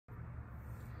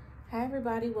Hi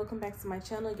everybody, welcome back to my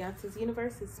channel,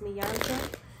 YansasUniverse. It's me,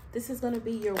 Yansa. This is going to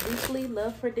be your weekly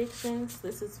love predictions.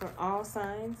 This is for all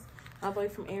signs, all the way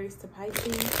from Aries to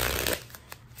Pisces.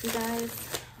 You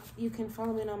guys, you can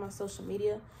follow me on my social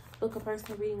media. Book a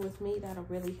personal reading with me. That'll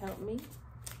really help me.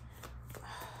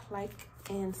 Like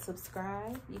and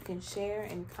subscribe. You can share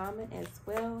and comment as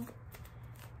well.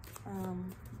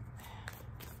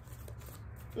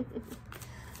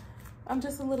 I'm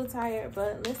just a little tired,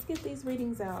 but let's get these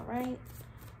readings out, right?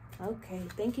 Okay,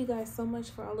 thank you guys so much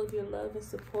for all of your love and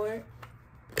support.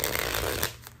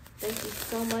 Thank you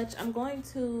so much. I'm going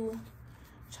to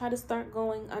try to start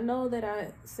going. I know that I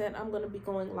said I'm going to be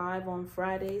going live on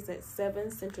Fridays at 7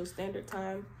 Central Standard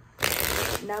Time.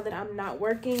 Now that I'm not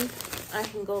working, I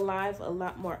can go live a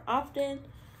lot more often.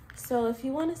 So if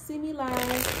you want to see me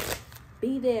live,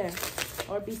 be there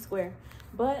or be square.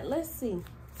 But let's see.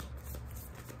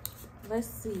 Let's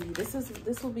see.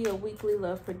 This will be a weekly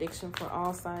love prediction for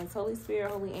all signs. Holy Spirit,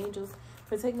 holy angels,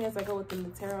 protect me as I go within the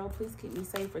tarot. Please keep me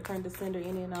safe. Return to sender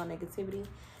any and all negativity,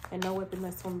 and no weapon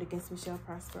that's formed against me shall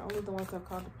prosper. Only the ones I've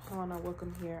called upon are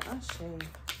welcome here. Ashe.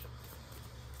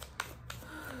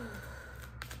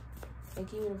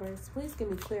 Thank you, universe. Please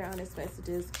give me clear, honest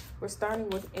messages. We're starting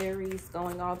with Aries,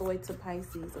 going all the way to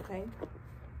Pisces, okay?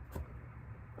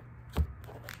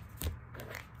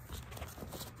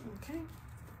 Okay.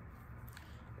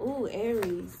 Ooh,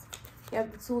 Aries. You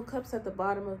have the Two of Cups at the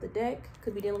bottom of the deck.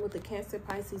 Could be dealing with the Cancer,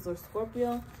 Pisces, or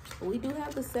Scorpio. But we do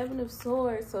have the Seven of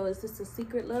Swords. So is this a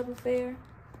secret love affair?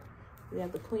 We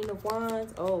have the Queen of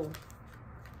Wands. Oh,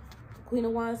 the Queen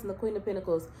of Wands and the Queen of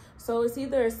Pentacles. So it's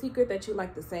either a secret that you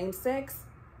like the same sex.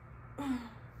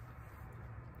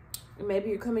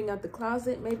 Maybe you're coming out the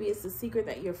closet. Maybe it's a secret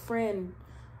that your friend,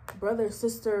 brother,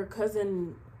 sister,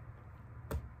 cousin,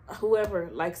 whoever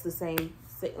likes the same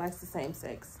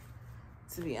sex.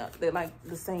 To be honest, they like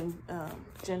the same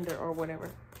gender or whatever.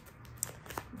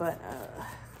 But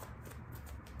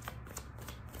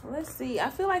let's see. I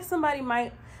feel like somebody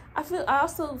might. I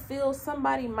also feel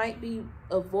somebody might be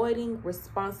avoiding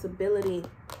responsibility.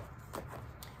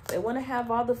 They want to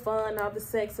have all the fun, all the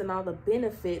sex, and all the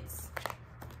benefits,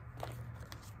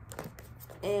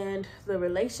 and the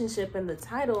relationship and the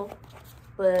title.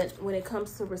 But when it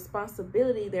comes to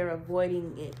responsibility, they're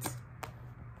avoiding it.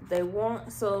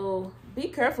 So be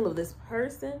careful of this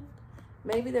person.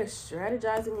 Maybe they're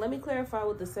strategizing. Let me clarify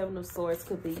what the Seven of Swords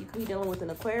could be. You could be dealing with an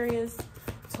Aquarius,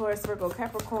 Taurus, Virgo,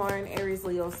 Capricorn, Aries,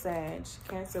 Leo, Sag,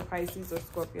 Cancer, Pisces, or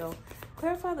Scorpio.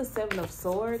 Clarify the Seven of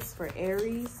Swords for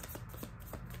Aries.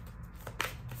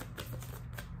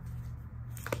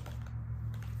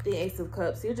 The Ace of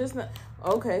Cups. You're just not...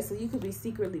 Okay, so you could be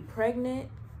secretly pregnant.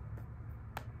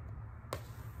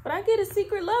 But I get a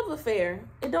secret love affair.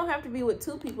 It don't have to be with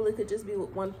two people. It could just be with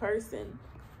one person.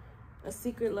 A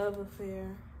secret love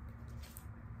affair.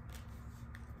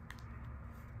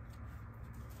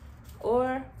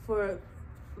 Or for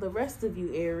the rest of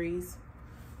you Aries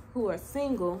who are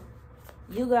single,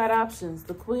 you got options.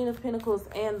 The Queen of Pentacles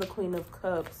and the Queen of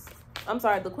Cups. I'm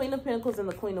sorry, the Queen of Pentacles and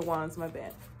the Queen of Wands. My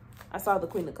bad. I saw the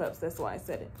Queen of Cups. That's why I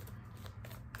said it.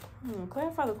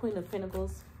 Clarify the Queen of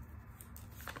Pentacles.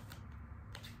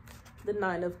 The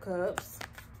Nine of Cups.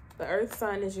 The Earth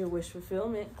sign is your wish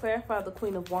fulfillment. Clarify the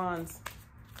Queen of Wands.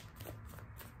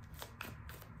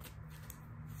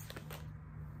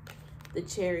 The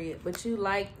Chariot. But you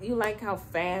like how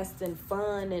fast and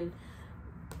fun and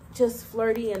just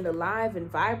flirty and alive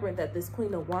and vibrant that this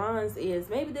Queen of Wands is.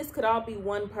 Maybe this could all be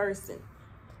one person.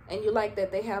 And you like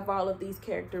that they have all of these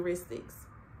characteristics.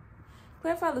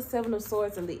 Clarify the Seven of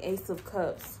Swords and the Ace of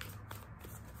Cups.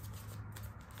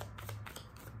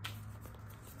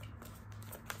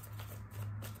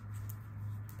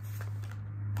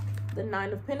 The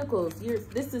Nine of Pentacles.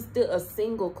 This is still a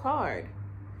single card.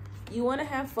 You want to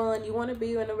have fun. You want to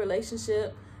be in a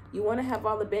relationship. You want to have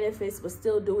all the benefits, but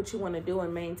still do what you want to do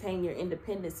and maintain your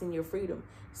independence and your freedom.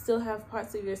 Still have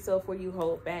parts of yourself where you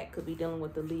hold back. Could be dealing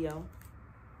with the Leo.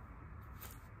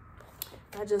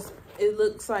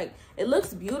 It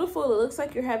looks beautiful. It looks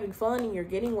like you're having fun and you're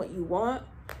getting what you want.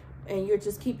 And you're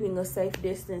just keeping a safe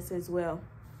distance as well.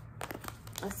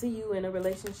 I see you in a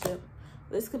relationship.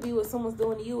 This could be what someone's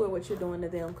doing to you or what you're doing to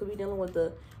them. Could be dealing with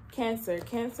the Cancer.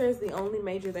 Cancer is the only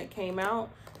major that came out.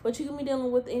 But you can be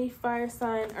dealing with any fire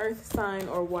sign, earth sign,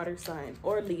 or water sign,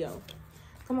 or Leo.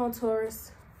 Come on,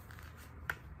 Taurus.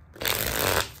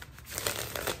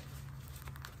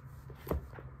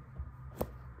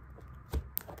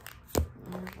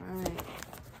 Alright.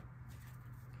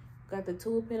 Got the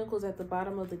Two of Pentacles at the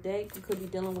bottom of the deck. You could be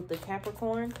dealing with the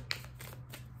Capricorn.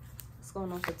 What's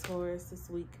going on for Taurus this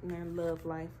week in their love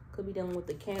life? Could be dealing with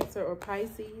the Cancer or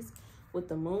Pisces with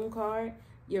the Moon card.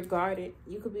 You're guarded.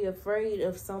 You could be afraid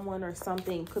of someone or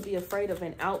something. Could be afraid of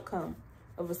an outcome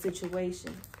of a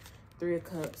situation. 3 of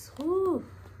Cups. Whew.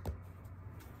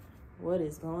 What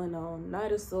is going on?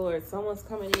 Knight of Swords. Someone's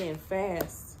coming in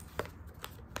fast.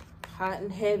 Hot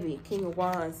and heavy. King of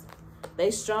Wands.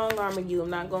 They strong-arming you. I'm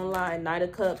not going to lie. Knight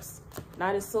of Cups.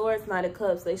 Knight of Swords, Knight of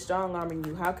Cups. They strong-arming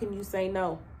you. How can you say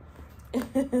no?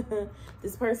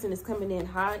 This person is coming in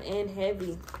hot and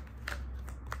heavy.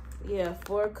 Yeah,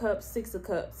 4 of Cups, 6 of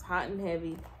Cups. Hot and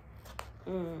heavy.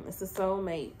 It's a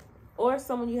soulmate. Or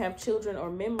someone you have children or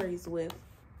memories with.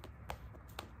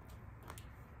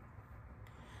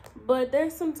 But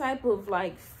there's some type of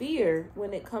like fear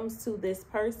when it comes to this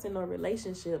person or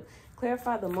relationship.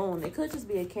 Clarify the Moon. It could just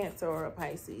be a Cancer or a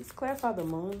Pisces. Clarify the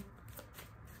Moon.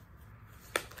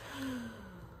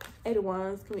 8 of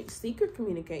Wands. Secret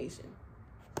communication.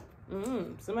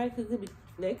 Somebody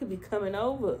could be coming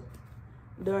over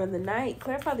during the night.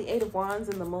 Clarify the 8 of Wands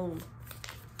and the Moon.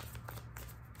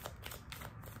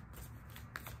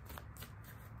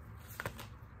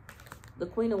 The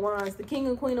Queen of Wands. The King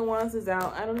and Queen of Wands is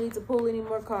out. I don't need to pull any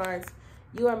more cards.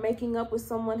 You are making up with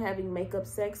someone, having makeup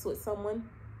sex with someone.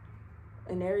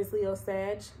 An Aries, Leo,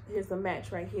 Sag. Here's the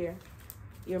match right here.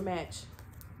 Your match.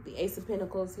 The Ace of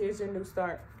Pentacles. Here's your new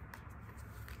start.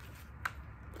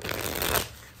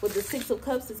 With the 6 of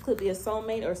Cups, this could be a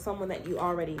soulmate or someone that you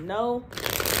already know.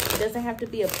 It doesn't have to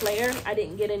be a player. I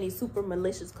didn't get any super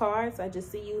malicious cards. I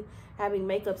just see you having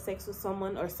makeup sex with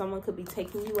someone, or someone could be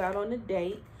taking you out on a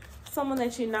date. Someone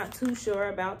that you're not too sure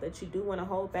about, that you do want to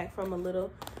hold back from a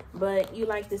little, but you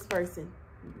like this person.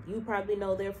 You probably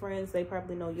know their friends. They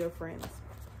probably know your friends.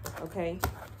 Okay?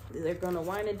 They're going to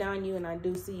wind it down you, and I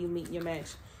do see you meeting your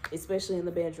match, especially in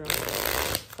the bedroom.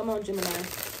 Come on, Gemini.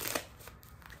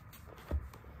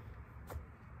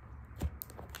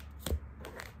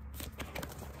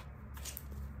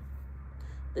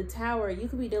 The Tower, you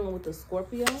could be dealing with the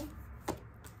Scorpio.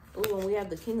 Ooh, and we have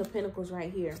the King of Pentacles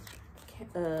right here.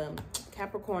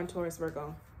 Capricorn, Taurus,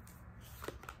 Virgo.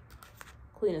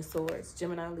 Queen of Swords,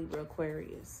 Gemini, Libra,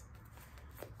 Aquarius.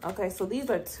 Okay, so these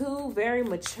are 2 very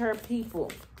mature people.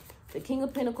 The King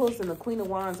of Pentacles and the Queen of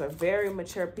Wands are very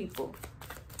mature people.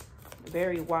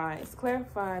 Very wise.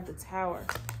 Clarify the Tower.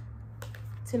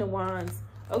 10 of Wands.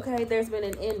 Okay, there's been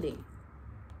an ending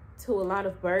to a lot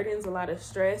of burdens, a lot of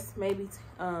stress, maybe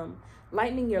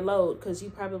lightening your load, because you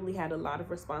probably had a lot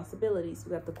of responsibilities.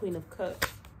 We got the Queen of Cups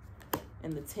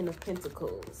and the 10 of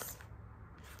Pentacles.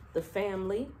 The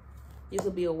family, you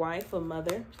could be a wife, a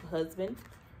mother, a husband,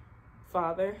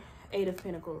 father. 8 of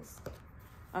Pentacles.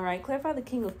 All right, clarify the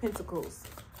King of Pentacles.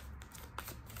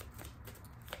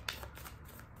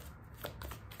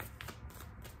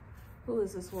 Who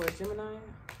is this for? Gemini?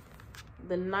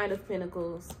 The Knight of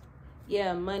Pentacles.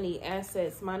 Yeah, money,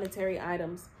 assets, monetary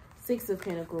items. 6 of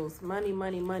Pentacles. Money,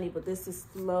 money, money. But this is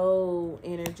slow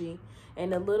energy.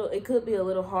 And it could be a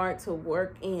little hard to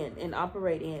work in and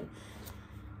operate in.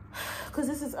 Because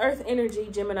this is earth energy,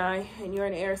 Gemini, and you're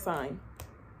an air sign.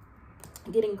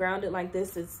 Getting grounded like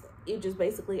this is, you're just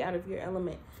basically out of your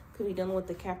element. Could be dealing with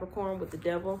the Capricorn, with the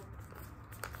devil.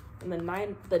 And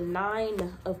the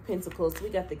 9 of Pentacles. We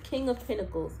got the King of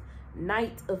Pentacles,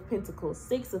 Knight of Pentacles,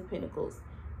 6 of Pentacles,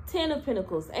 10 of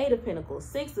Pentacles, 8 of Pentacles,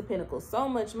 6 of Pentacles. So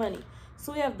much money.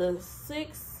 So we have the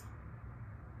 6,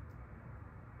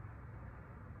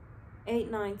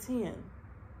 8, 9, 10,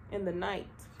 and the Knight.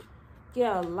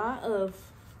 Yeah, a lot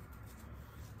of,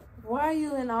 why are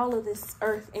you in all of this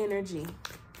earth energy?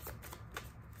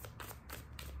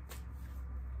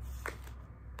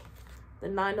 The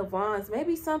 9 of Wands.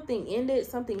 Maybe something ended,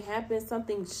 something happened,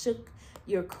 something shook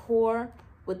your core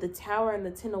with the Tower and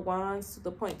the 10 of Wands, to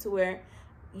the point to where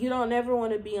you don't ever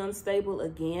want to be unstable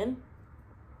again.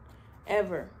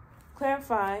 Ever.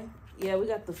 Clarify. Yeah, we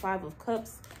got the 5 of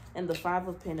Cups and the 5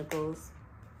 of Pentacles.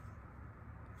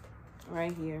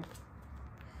 Right here.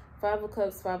 5 of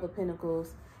Cups, 5 of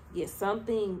Pentacles. Yet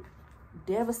something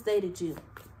devastated you.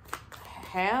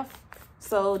 Half.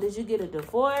 So did you get a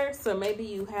divorce? Or maybe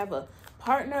you have a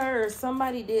partner, or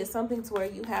somebody did something to where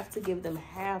you have to give them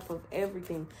half of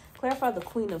everything. Clarify the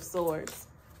Queen of Swords.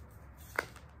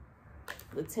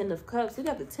 The 10 of Cups. We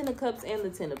got the 10 of Cups and the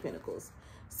 10 of Pentacles.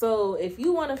 So if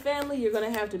you want a family, you're going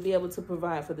to have to be able to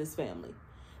provide for this family.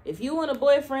 If you want a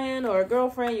boyfriend or a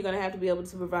girlfriend, you're going to have to be able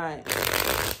to provide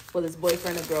for this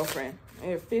boyfriend or girlfriend.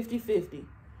 They're 50-50.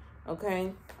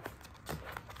 Okay?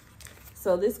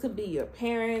 So this could be your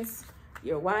parents,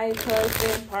 your wife,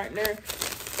 husband, partner,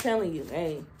 telling you,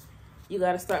 hey, you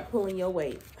got to start pulling your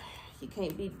weight. You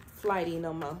can't be flighty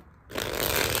no more.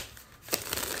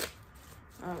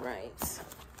 All right.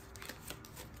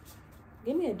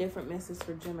 Give me a different message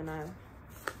for Gemini.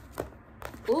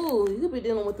 Ooh, you could be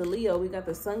dealing with the Leo. We got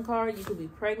the Sun card. You could be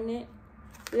pregnant.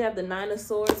 We have the Nine of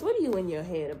Swords. What are you in your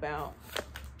head about?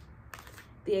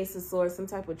 The Ace of Swords, some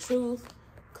type of truth,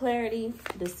 clarity,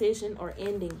 decision, or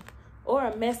ending. Or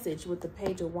a message with the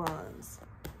Page of Wands.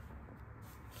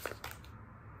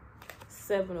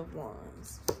 Seven of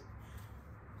Wands.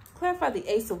 Clarify the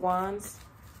Ace of Wands.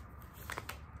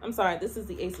 I'm sorry, this is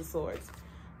the Ace of Swords.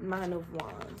 Nine of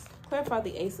Wands. Clarify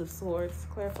the Ace of Swords.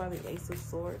 Clarify the Ace of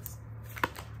Swords.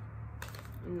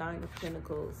 Nine of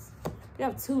Pentacles. You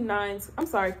have two nines. I'm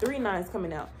sorry, three nines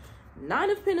coming out.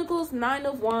 Nine of Pentacles, Nine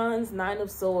of Wands, Nine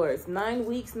of Swords. 9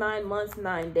 weeks, 9 months,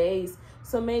 9 days.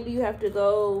 So maybe you have to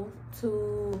go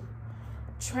to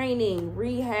training,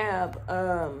 rehab,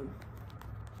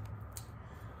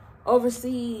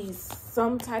 overseas,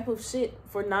 some type of shit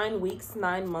for 9 weeks,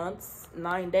 9 months,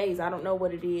 9 days. I don't know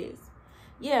what it is.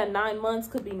 Yeah, 9 months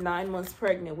could be 9 months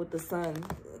pregnant with the sun.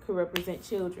 It could represent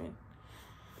children.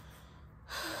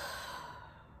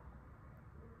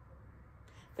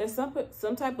 There's some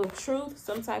type of truth,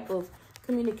 some type of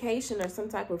communication, or some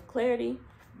type of clarity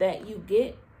that you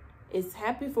get. It's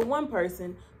happy for one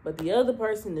person, but the other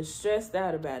person is stressed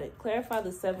out about it. Clarify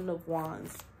the Seven of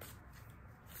Wands.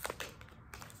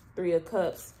 Three of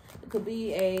Cups. It could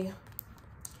be a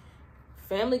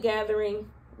family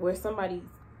gathering where somebody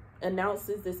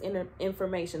announces this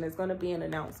information. There's going to be an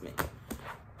announcement.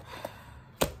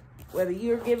 Whether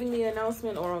you're giving the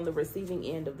announcement or on the receiving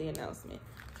end of the announcement.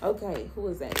 Okay, who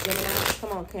is that? Gemini?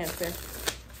 Come on, Cancer.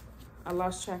 I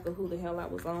lost track of who the hell I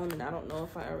was on, and I don't know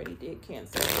if I already did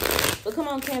Cancer. But come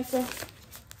on, Cancer.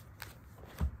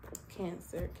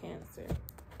 Cancer, Cancer.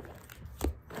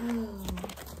 Oh.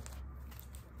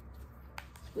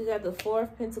 We got the Four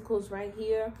of Pentacles right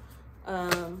here.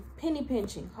 Penny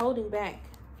pinching, holding back,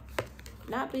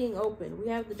 not being open. We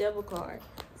have the Devil card.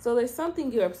 So there's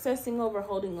something you're obsessing over,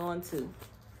 holding on to.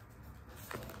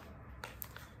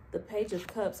 The Page of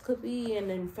Cups could be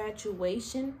an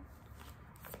infatuation.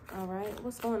 All right,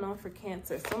 what's going on for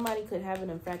Cancer? Somebody could have an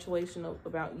infatuation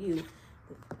about you.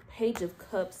 The Page of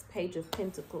Cups, Page of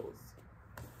Pentacles.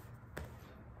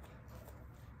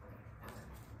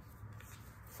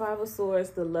 Five of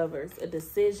Swords, the Lovers. A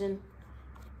decision,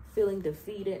 feeling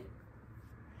defeated.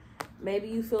 Maybe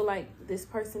you feel like this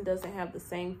person doesn't have the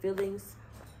same feelings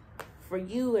for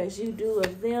you as you do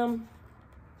of them.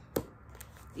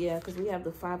 Yeah, because we have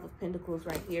the Five of Pentacles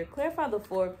right here. Clarify the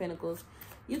Four of Pentacles.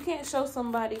 You can't show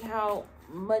somebody how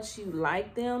much you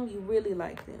like them. You really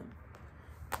like them.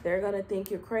 They're going to think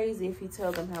you're crazy if you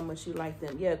tell them how much you like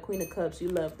them. Yeah, Queen of Cups, you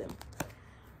love them.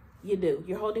 You do.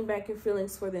 You're holding back your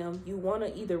feelings for them. You want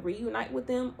to either reunite with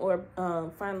them or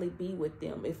finally be with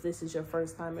them if this is your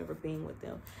first time ever being with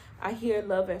them. I hear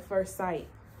love at first sight.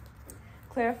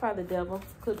 Clarify the Devil.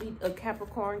 Could be a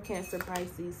Capricorn, Cancer,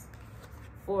 Pisces.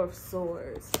 Four of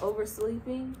Swords.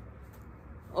 Oversleeping.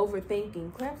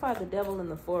 Overthinking. Clarify the Devil and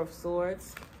the Four of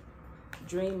Swords.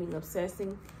 Dreaming,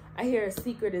 obsessing. I hear a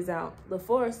secret is out. The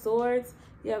Four of Swords.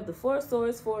 You have the Four of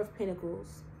Swords, Four of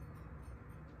Pentacles.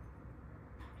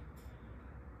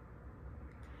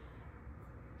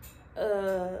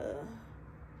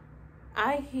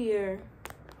 I hear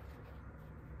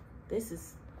this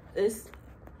is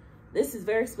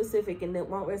very specific and it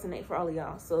won't resonate for all of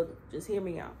y'all. So just hear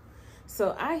me out.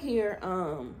 So I hear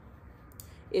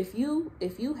if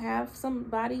you have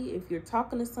somebody, if you're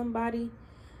talking to somebody,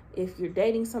 if you're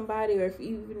dating somebody, or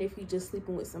even if you're just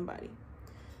sleeping with somebody,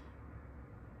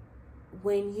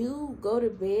 when you go to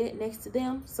bed next to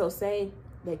them, so say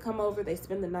they come over, they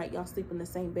spend the night, y'all sleep in the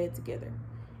same bed together.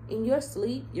 In your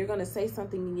sleep, you're going to say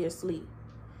something in your sleep.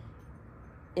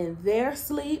 In their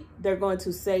sleep, they're going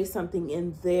to say something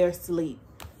in their sleep.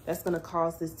 That's going to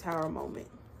cause this Tower moment.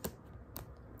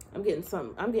 I'm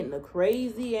getting a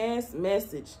crazy ass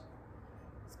message.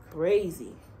 It's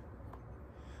crazy.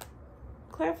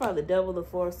 Clarify the Devil, the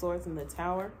Four of Swords, and the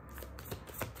Tower.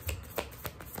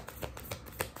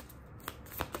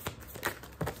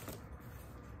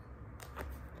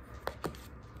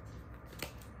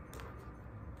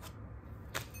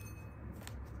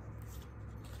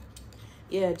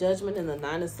 Yeah, Judgment and the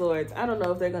Nine of Swords. I don't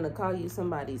know if they're going to call you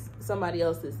somebody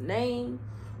else's name,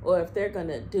 or if they're going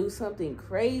to do something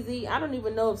crazy. I don't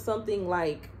even know if something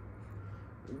like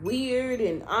weird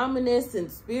and ominous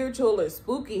and spiritual or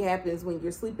spooky happens when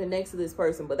you're sleeping next to this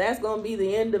person. But that's going to be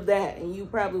the end of that. And you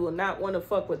probably will not want to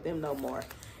fuck with them no more.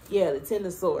 Yeah, the Ten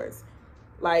of Swords.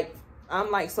 Like,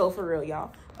 I'm like so for real,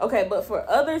 y'all. Okay, but for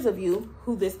others of you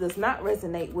who this does not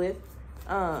resonate with,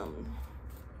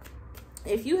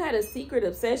 If you had a secret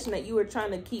obsession that you were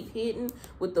trying to keep hidden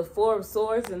with the Four of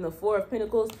Swords and the Four of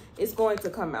Pentacles, it's going to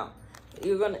come out.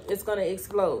 It's gonna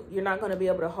explode. You're not gonna be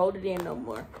able to hold it in no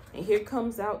more. And here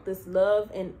comes out this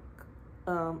love and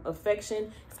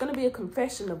affection. It's gonna be a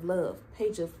confession of love.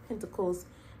 Page of Pentacles,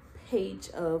 Page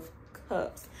of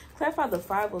Cups. Clarify the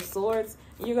Five of Swords.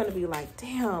 And you're gonna be like,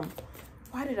 damn,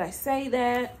 why did I say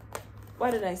that?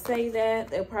 Why did I say that?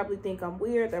 They'll probably think I'm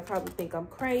weird. They'll probably think I'm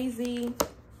crazy.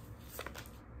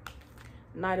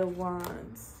 Knight of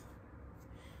Wands.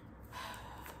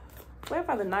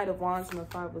 Clarify the Knight of Wands and the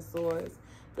Five of Swords.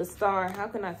 The Star. How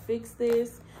can I fix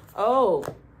this? Oh.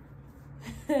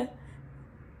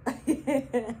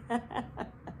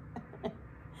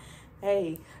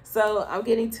 Hey, so I'm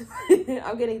getting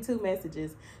two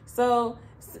messages. So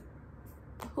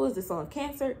who is this on?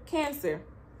 Cancer.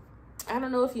 I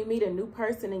don't know if you meet a new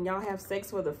person and y'all have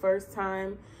sex for the first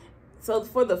time. So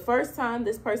for the first time,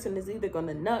 this person is either going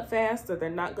to nut fast or they're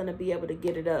not going to be able to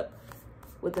get it up.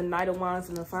 With the Knight of Wands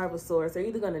and the Five of Swords, they're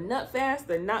either going to nut fast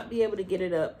or not be able to get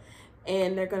it up.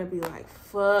 And they're going to be like,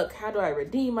 fuck, how do I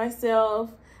redeem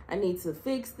myself? I need to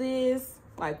fix this.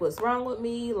 Like, what's wrong with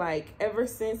me? Like, ever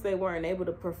since they weren't able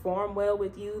to perform well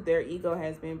with you, their ego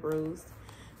has been bruised.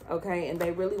 Okay, and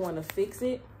they really want to fix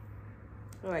it.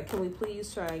 They're like, can we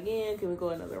please try again? Can we go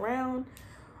another round?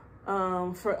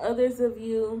 For others of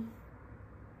you,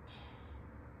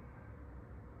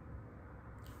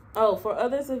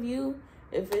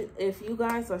 if you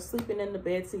guys are sleeping in the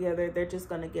bed together, they're just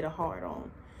gonna get a hard on,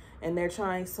 and they're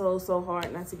trying so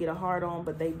hard not to get a hard on,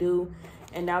 but they do.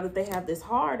 And now that they have this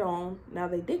hard on, now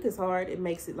they dick is hard, it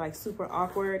makes it like super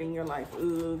awkward, and you're like,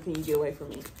 ooh, can you get away from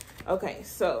me? Okay,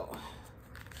 so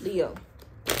Leo.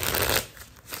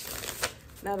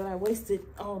 Now that I wasted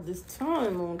all this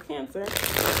time on Cancer,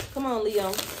 come on,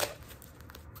 Leo.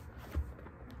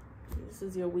 This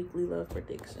is your weekly love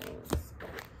predictions.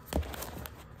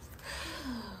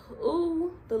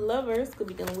 Ooh, the Lovers could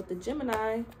be dealing with the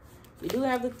Gemini. We do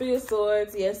have the Three of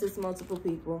Swords. Yes, it's multiple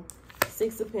people.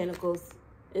 Six of Pentacles.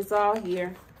 It's all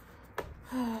here.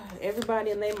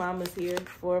 Everybody and their mama's here.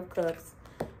 Four of Cups.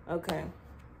 Okay.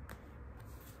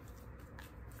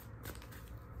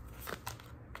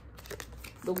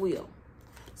 The Wheel.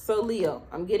 So Leo,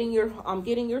 I'm getting your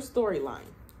storyline.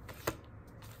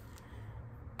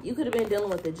 You could have been dealing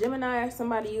with a Gemini or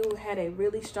somebody you had a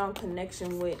really strong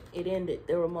connection with. It ended.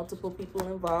 There were multiple people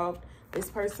involved. This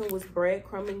person was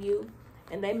breadcrumbing you,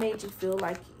 and they made you feel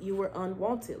like you were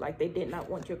unwanted, like they did not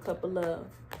want your cup of love.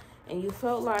 And you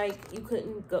felt like you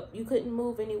couldn't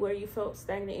move anywhere. You felt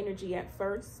stagnant energy at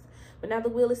first, but now the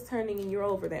wheel is turning and you're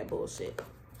over that bullshit.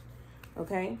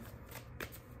 Okay?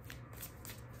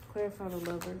 Clarify the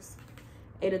Lovers.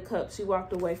 Eight of Cups. You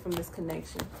walked away from this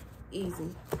connection.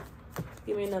 Easy.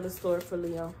 Give me another story for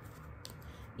Leo.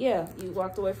 Yeah, you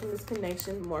walked away from this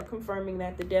connection, more confirming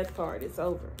that the Death card is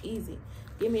over. Easy.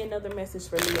 Give me another message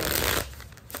for Leo.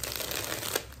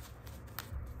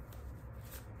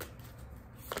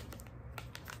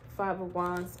 Five of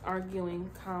Wands, arguing,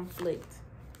 conflict.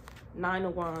 Nine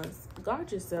of Wands,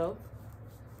 guard yourself.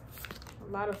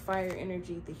 A lot of fire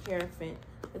energy, the Hierophant.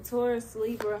 The Taurus,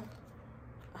 Libra,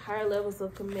 higher levels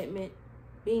of commitment,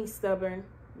 being stubborn,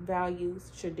 values,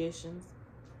 traditions,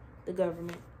 the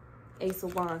government. Ace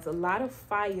of Wands, a lot of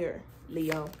fire,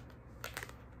 Leo.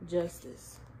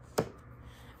 Justice.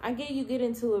 I get you get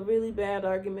into a really bad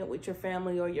argument with your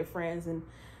family or your friends, and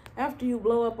after you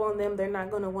blow up on them, they're not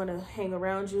going to want to hang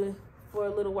around you for a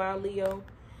little while, Leo.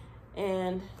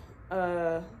 And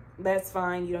that's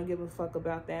fine. You don't give a fuck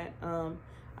about that.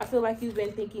 I feel like you've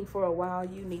been thinking for a while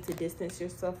you need to distance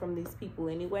yourself from these people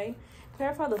anyway.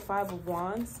 Clarify the Five of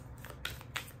Wands.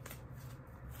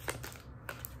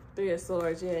 Three of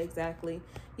Swords. Yeah, exactly.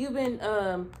 You've been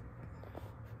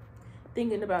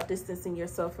thinking about distancing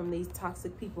yourself from these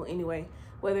toxic people anyway,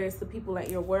 whether it's the people at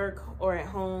your work or at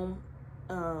home,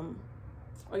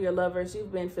 or your lovers.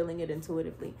 You've been feeling it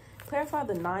intuitively. Clarify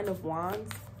the Nine of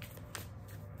Wands.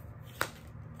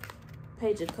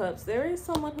 Page of Cups. There is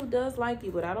someone who does like you,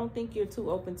 but I don't think you're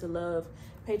too open to love.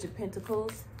 Page of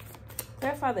Pentacles.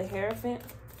 Clarify the Hierophant.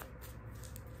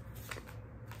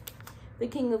 The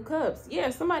King of Cups.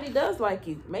 Yeah, somebody does like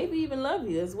you. Maybe even love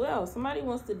you as well. Somebody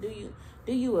wants to do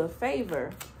you a favor.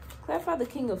 Clarify the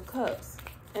King of Cups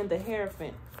and the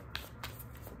Hierophant.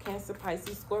 Cancer,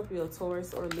 Pisces, Scorpio,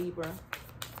 Taurus, or Libra.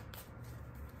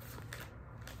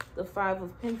 The Five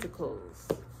of Pentacles.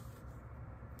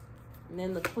 And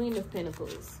then the Queen of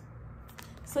Pentacles.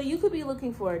 So you could be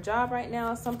looking for a job right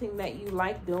now, something that you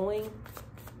like doing.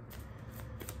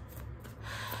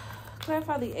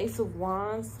 Clarify the Ace of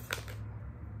Wands.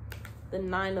 The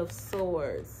Nine of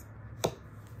Swords.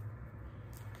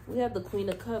 We have the Queen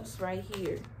of Cups right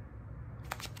here.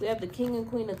 We have the King and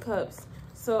Queen of Cups.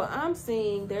 So I'm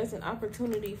seeing there's an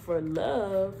opportunity for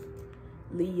love,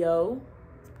 Leo.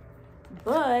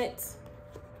 But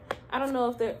I don't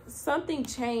know if something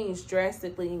changed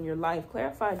drastically in your life.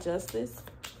 Clarify justice.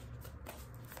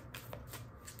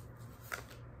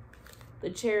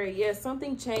 The Chariot. Yes,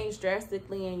 something changed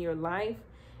drastically in your life.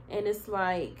 And it's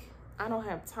like, I don't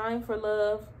have time for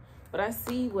love. But I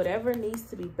see whatever needs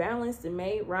to be balanced and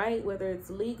made right, whether it's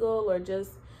legal or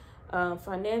just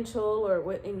financial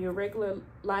or in your regular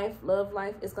life, love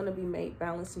life, is going to be made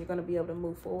balanced. And you're going to be able to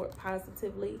move forward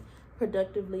positively,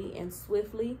 productively, and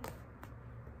swiftly.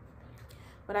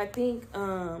 But I think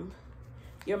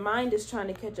your mind is trying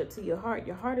to catch up to your heart.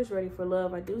 Your heart is ready for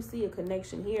love. I do see a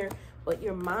connection here, but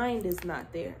your mind is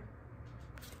not there.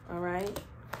 All right,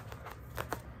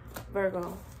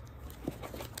 Virgo.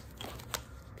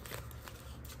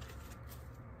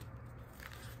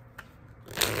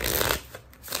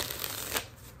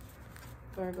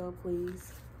 Virgo,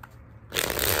 please.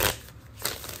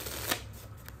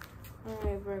 All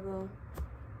right, Virgo.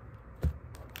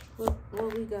 What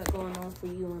we got going on for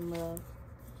you in love?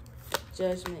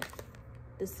 Judgment.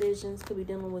 Decisions. Could be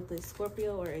dealing with a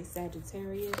Scorpio or a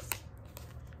Sagittarius.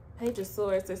 Page of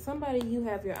Swords. There's somebody you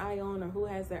have your eye on or who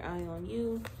has their eye on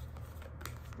you.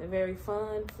 They're very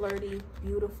fun, flirty,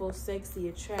 beautiful, sexy,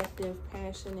 attractive,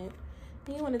 passionate.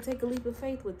 And you want to take a leap of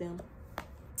faith with them.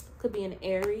 Could be an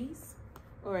Aries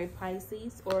or a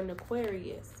Pisces or an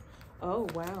Aquarius. Oh,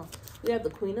 wow. We have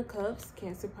the Queen of Cups,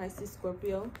 Cancer, Pisces,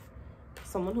 Scorpio.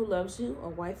 Someone who loves you, a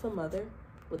wife, a mother.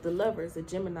 With the Lovers, a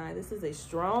Gemini. This is a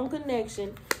strong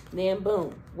connection. Then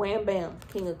boom, wham, bam,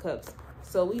 King of Cups.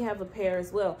 So we have a pair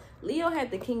as well. Leo had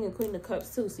the King and Queen of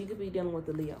Cups too, so you could be dealing with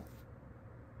the Leo.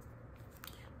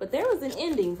 But there was an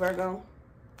ending, Virgo.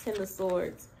 Ten of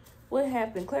Swords. What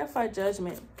happened? Clarify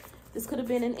judgment. This could have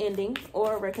been an ending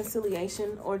or a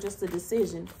reconciliation or just a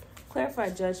decision. Clarify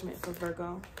judgment for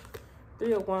Virgo.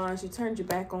 Three of Wands. You turned your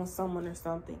back on someone or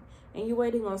something. And you're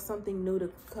waiting on something new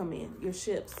to come in. Your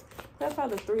ships. Clarify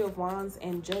the Three of Wands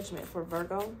and judgment for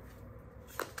Virgo.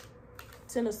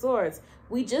 Ten of Swords.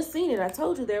 We just seen it. I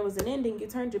told you there was an ending. You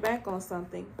turned your back on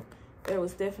something. There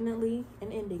was definitely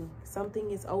an ending.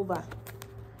 Something is over.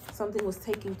 Something was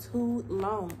taking too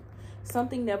long.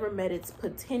 Something never met its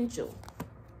potential.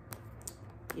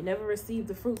 You never received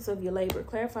the fruits of your labor.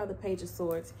 Clarify the Page of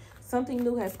Swords. Something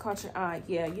new has caught your eye.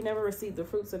 Yeah, you never received the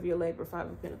fruits of your labor. Five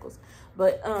of Pentacles.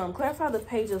 But clarify the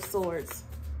Page of Swords.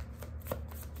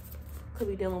 Could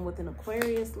be dealing with an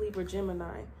Aquarius, Libra,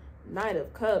 Gemini. Knight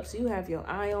of Cups. You have your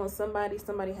eye on somebody.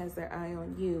 Somebody has their eye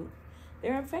on you.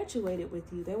 They're infatuated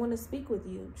with you. They want to speak with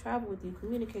you, travel with you,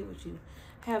 communicate with you.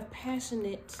 Have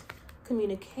passionate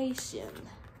communication.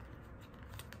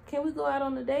 Can we go out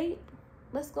on a date?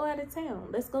 Let's go out of town.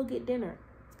 Let's go get dinner.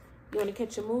 You want to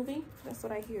catch a movie? That's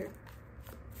what I hear.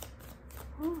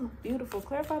 Ooh, beautiful.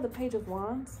 Clarify the Page of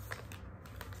Wands.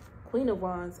 Queen of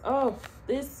Wands. Oh,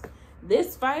 this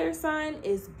fire sign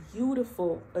is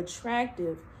beautiful,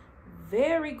 attractive,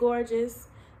 very gorgeous,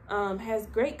 has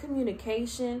great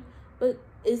communication. But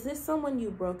is this someone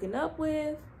you've broken up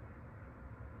with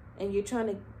and you're trying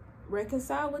to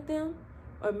reconcile with them?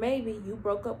 Or maybe you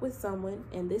broke up with someone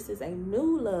and this is a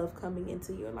new love coming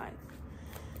into your life.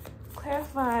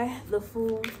 Clarify the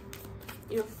Fool.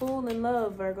 You're a fool in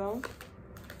love, Virgo.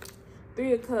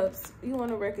 Three of Cups. You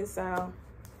want to reconcile.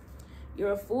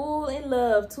 You're a fool in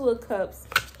love. Two of Cups.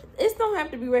 It don't have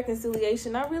to be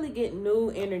reconciliation. I really get new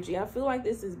energy. I feel like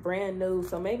this is brand new.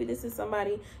 So maybe this is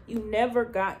somebody you never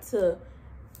got to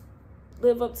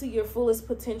live up to your fullest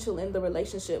potential in the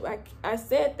relationship. I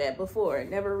said that before. It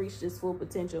never reached its full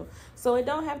potential. So it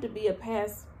don't have to be a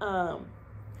past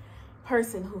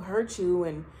person who hurt you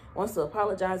and wants to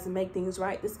apologize and make things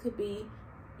right. This could be,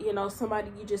 you know, somebody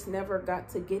you just never got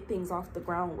to get things off the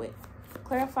ground with.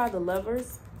 Clarify the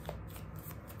Lovers.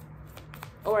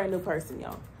 Or a new person,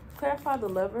 y'all. Clarify the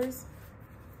Lovers.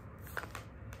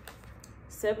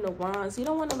 Seven of Wands. You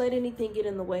don't want to let anything get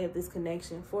in the way of this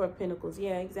connection. Four of Pentacles.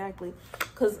 Yeah, exactly.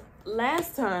 Because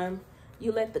last time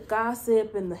you let the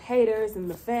gossip and the haters and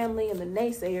the family and the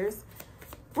naysayers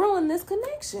ruin this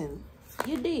connection.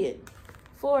 You did.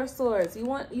 Four of Swords. You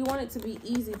want it to be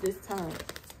easy this time.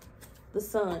 The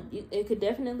Sun. It could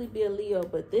definitely be a Leo,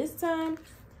 but this time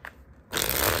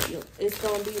it's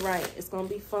going to be right. It's going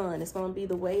to be fun. It's going to be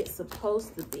the way it's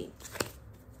supposed to be.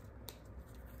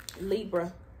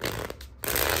 Libra.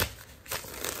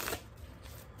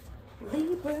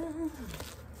 Libra.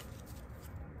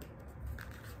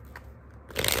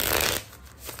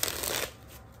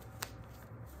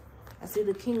 I see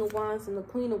the King of Wands and the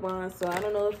Queen of Wands. So I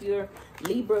don't know if you're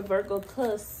Libra, Virgo,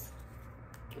 Cus,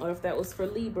 or if that was for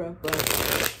Libra, but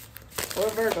or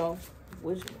Virgo,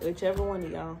 whichever one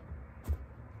of y'all.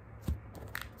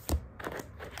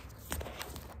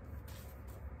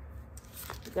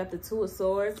 You got the Two of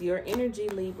Swords, your energy,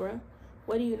 Libra.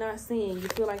 What are you not seeing? You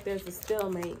feel like there's a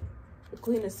stalemate. The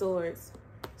Queen of Swords,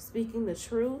 speaking the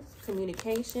truth,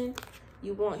 communication.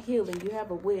 You want healing. You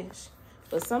have a wish,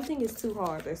 but something is too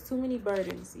hard. There's too many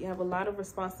burdens. You have a lot of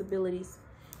responsibilities.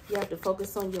 You have to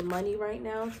focus on your money right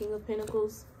now, King of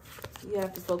Pentacles. You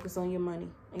have to focus on your money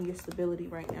and your stability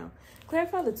right now.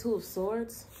 Clarify the Two of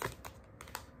Swords,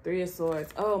 Three of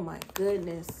Swords. Oh my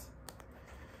goodness.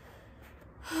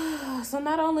 So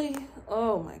not only,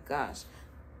 oh my gosh,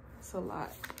 it's a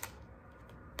lot.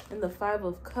 And the Five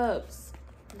of Cups,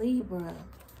 Libra.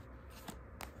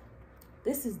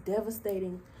 This is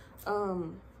devastating.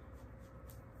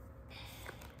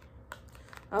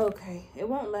 Okay, it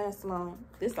won't last long.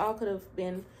 This all could have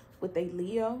been with a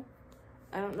Leo.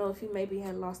 I don't know if you maybe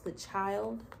had lost a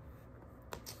child.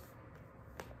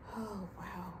 Oh,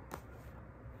 wow.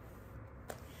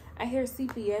 I hear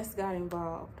CPS got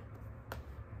involved.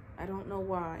 I don't know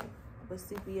why, but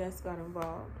CPS got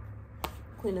involved.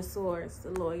 Queen of Swords, the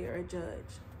lawyer or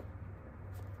judge.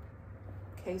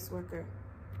 Caseworker.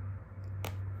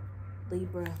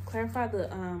 Libra. Clarify the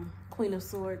Queen of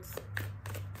Swords.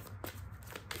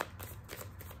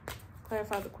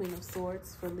 Clarify the Queen of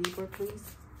Swords for Libra,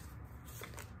 please.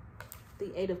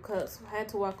 The Eight of Cups. You had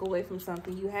to walk away from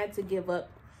something. You had to give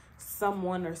up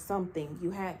someone or something.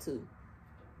 You had to.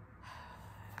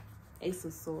 Ace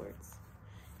of Swords.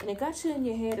 And it got you in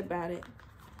your head about it.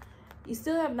 You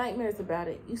still have nightmares about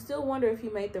it. You still wonder if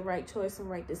you made the right choice and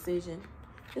right decision.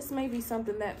 This may be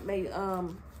something that may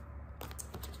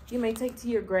you may take to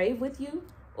your grave with you,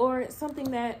 or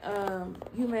something that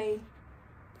you may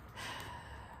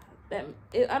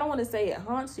I don't want to say it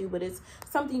haunts you, but it's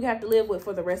something you have to live with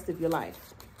for the rest of your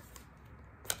life.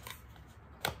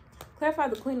 Clarify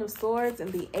the Queen of Swords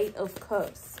and the Eight of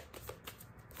Cups.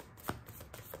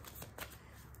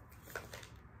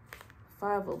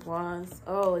 Five of Wands.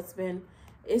 Oh, it's been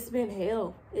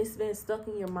hell. It's been stuck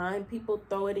in your mind. People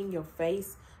throw it in your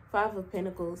face. Five of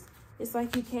Pentacles. It's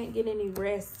like you can't get any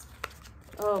rest.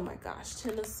 Oh my gosh.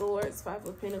 Ten of Swords, Five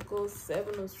of Pentacles,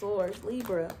 Seven of Swords.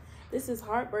 Libra. This is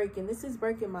heartbreaking. This is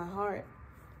breaking my heart.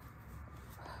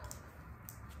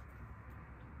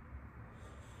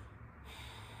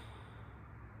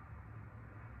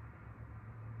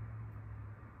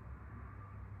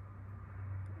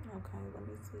 Okay, let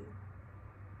me see.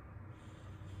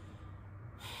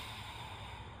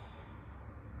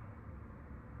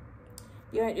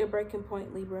 You're at your breaking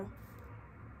point, Libra.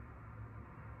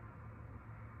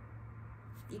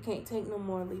 You can't take no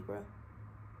more, Libra.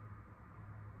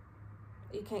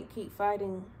 You can't keep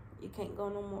fighting. You can't go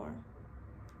no more.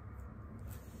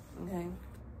 Okay.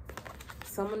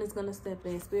 Someone is going to step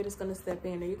in. Spirit is going to step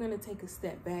in. Or you're going to take a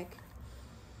step back.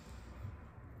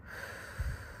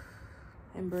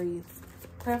 And breathe.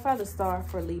 Clarify the Star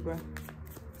for Libra.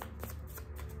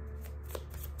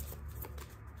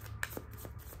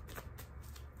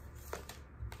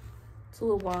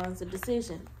 Two of Wands, a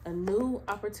decision, a new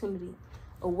opportunity,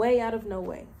 a way out of no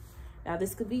way. Now,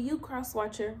 this could be you, cross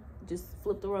watcher. Just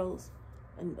flip the roles.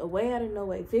 A way out of no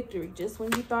way. Victory. Just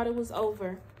when you thought it was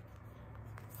over.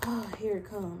 Oh, here it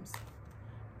comes.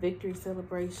 Victory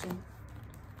celebration.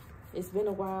 It's been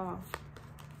a while.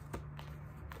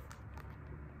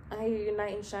 I hear your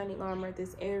knight in shining armor.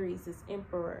 This Aries, this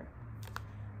Emperor.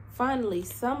 Finally,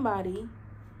 somebody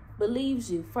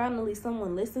believes you. Finally,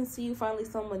 someone listens to you. Finally,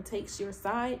 someone takes your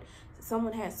side.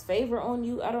 Someone has favor on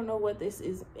you. I don't know what this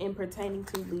is in pertaining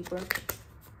to, Libra.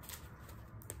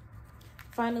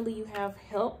 Finally, you have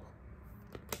help.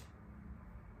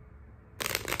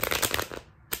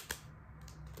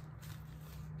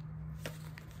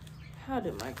 How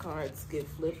did my cards get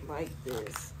flipped like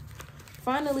this?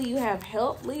 Finally, you have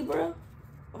help, Libra.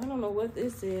 I don't know what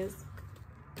this is.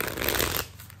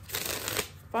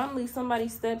 Finally, somebody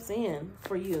steps in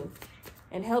for you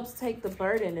and helps take the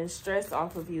burden and stress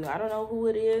off of you. I don't know who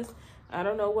it is. I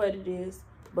don't know what it is,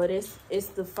 but it's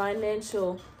the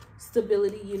financial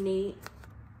stability you need.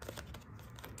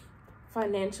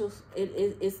 Financial,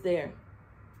 it's there.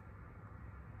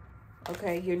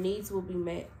 Okay, your needs will be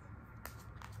met.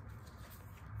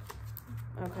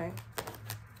 Okay.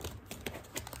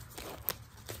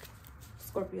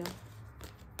 Scorpio.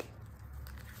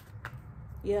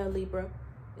 Yeah, Libra.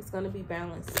 It's going to be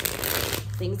balanced.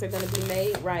 Things are going to be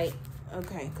made right.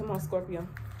 Okay, come on, Scorpio.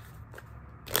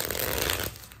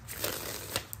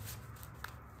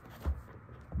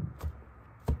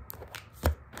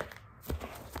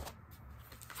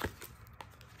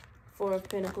 Four of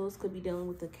Pentacles could be dealing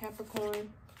with the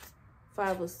Capricorn.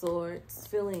 Five of Swords,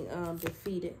 feeling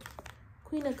defeated.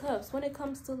 Queen of Cups, when it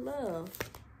comes to love.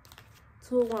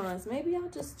 Two of Wands, maybe I'll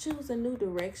just choose a new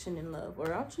direction in love,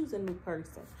 or I'll choose a new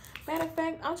person. Matter of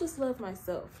fact, I'll just love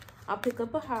myself. I'll pick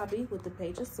up a hobby with the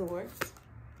Page of Swords.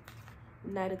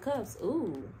 Knight of Cups,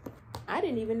 ooh, I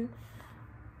didn't even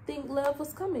think love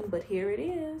was coming, but here it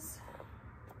is.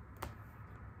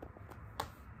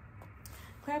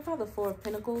 Clarify the Four of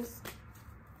Pentacles.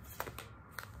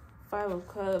 Five of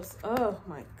Cups. Oh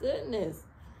my goodness.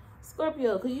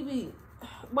 Scorpio, could you be...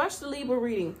 Watch the Libra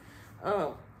reading.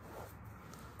 Oh,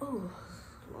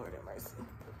 Lord have mercy.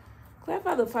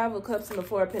 Clarify the Five of Cups and the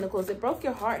Four of Pentacles. It broke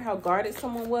your heart how guarded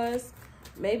someone was.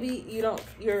 Maybe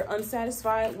you're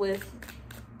unsatisfied with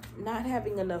not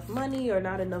having enough money or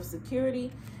not enough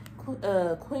security.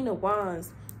 Queen of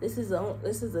Wands. This is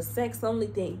a sex only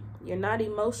thing. You're not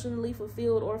emotionally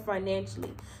fulfilled or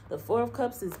financially. The Four of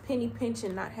Cups is penny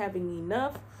pinching, not having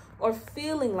enough or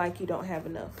feeling like you don't have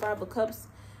enough. Five of Cups,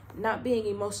 not being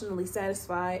emotionally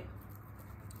satisfied.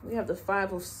 We have the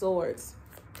Five of Swords,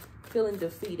 feeling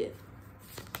defeated.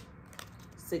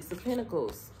 Six of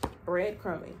Pentacles,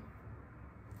 breadcrumbing.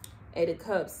 Eight of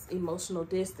Cups, emotional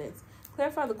distance.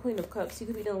 Clarify the Queen of Cups. You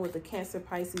could be dealing with the Cancer,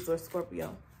 Pisces, or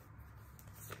Scorpio.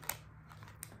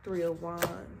 Three of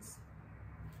Wands.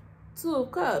 Two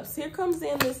of Cups. Here comes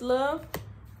in this love.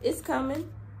 It's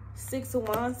coming. Six of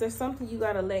Wands. There's something you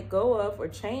got to let go of or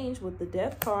change with the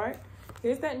Death card.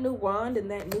 Here's that new wand and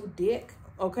that new dick.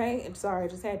 Okay? I'm sorry. I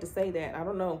just had to say that. I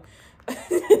don't know.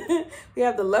 We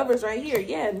have the Lovers right here.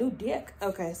 Yeah, new dick.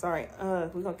 Okay, sorry. We're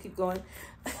going to keep going.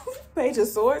 Page of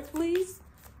Swords, please.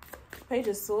 Page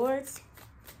of Swords.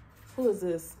 Who is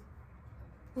this?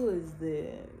 Who is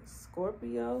this?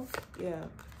 Scorpio? Yeah.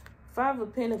 Five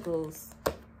of Pentacles.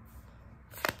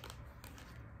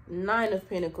 Nine of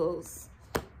Pentacles.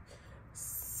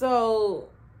 So,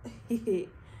 you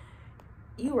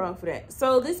wrong for that.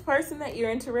 So, this person that you're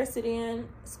interested in,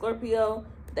 Scorpio,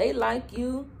 they like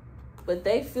you, but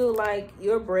they feel like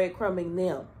you're breadcrumbing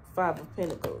them. Five of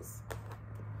Pentacles.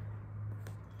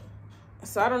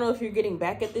 So, I don't know if you're getting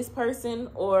back at this person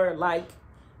or like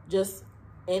just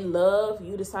in love,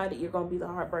 you decided you're going to be the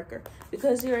heartbreaker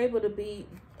because you're able to be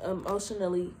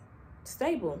emotionally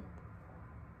stable.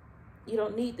 You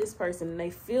don't need this person and they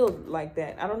feel like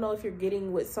that. I don't know if you're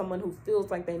getting with someone who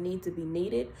feels like they need to be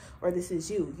needed or this is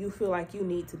you. You feel like you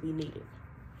need to be needed.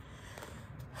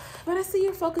 But I see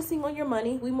you're focusing on your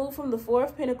money. We move from the Four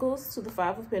of Pentacles to the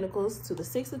Five of Pentacles to the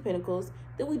Six of Pentacles.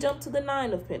 Then we jump to the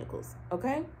Nine of Pentacles.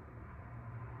 Okay?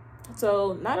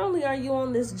 So not only are you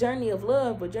on this journey of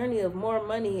love, but journey of more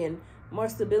money and more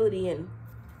stability and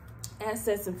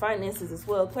assets and finances as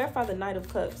well. Clarify the Knight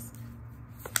of Cups.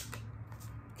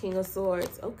 King of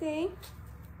Swords. Okay.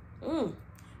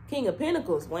 King of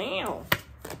Pentacles. Wow.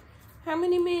 How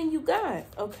many men you got?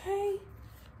 Okay.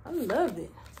 I love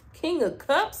it. King of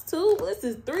Cups too. This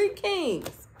is three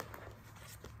kings.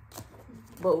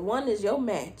 But one is your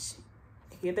match.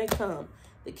 Here they come.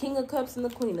 The King of Cups and the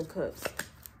Queen of Cups.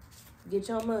 Get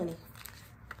your money.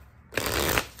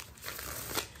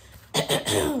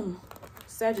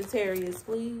 Sagittarius,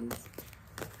 please.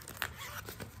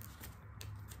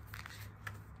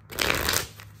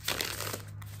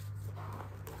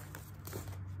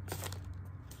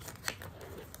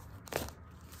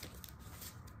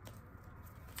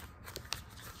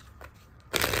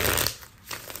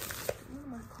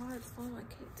 My cards fall, I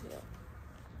can't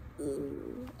tell.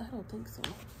 Ooh, I don't think so.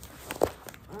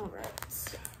 All right.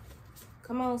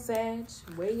 Come on, Sag.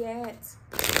 Where you at?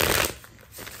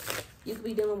 You could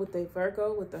be dealing with a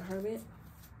Virgo, with the Hermit.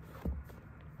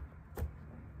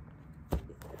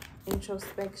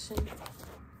 Introspection.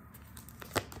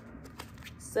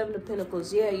 Seven of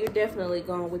Pentacles. Yeah, you're definitely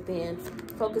going within.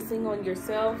 Focusing on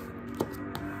yourself.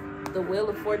 The Wheel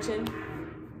of Fortune.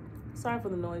 Sorry for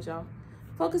the noise, y'all.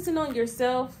 Focusing on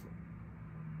yourself.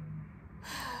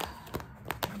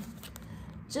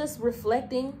 Just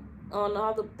reflecting on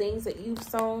all the things that you've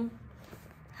sown,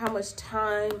 how much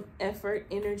time, effort,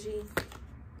 energy.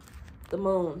 The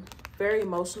Moon, very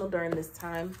emotional during this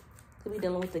time. Could be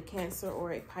dealing with a Cancer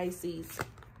or a Pisces.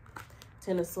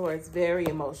 Ten of Swords, very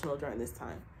emotional during this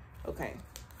time. Okay.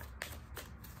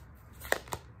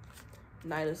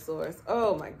 Knight of Swords,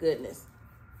 oh my goodness.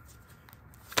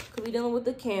 Could be dealing with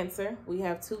the Cancer. We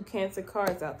have two Cancer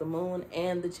cards out, the Moon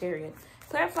and the Chariot.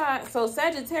 Clarify, so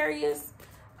Sagittarius,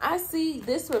 I see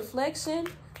this reflection.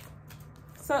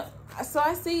 So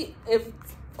I see if,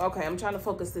 okay, I'm trying to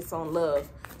focus this on love.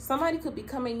 Somebody could be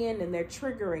coming in and they're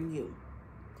triggering you.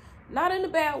 Not in a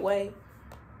bad way.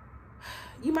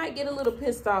 You might get a little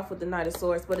pissed off with the Knight of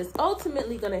Swords, but it's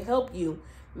ultimately going to help you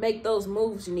make those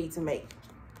moves you need to make.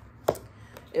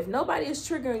 If nobody is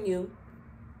triggering you,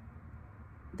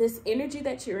 this energy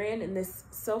that you're in and this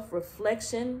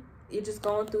self-reflection, you're just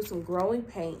going through some growing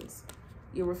pains.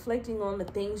 You're reflecting on the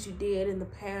things you did in the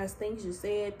past, things you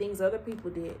said, things other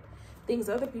people did, things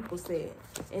other people said,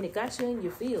 and it got you in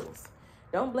your feels.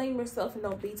 Don't blame yourself and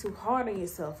don't be too hard on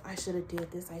yourself. I should have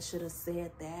did this. I should have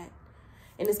said that.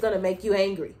 And it's going to make you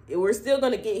angry. We're still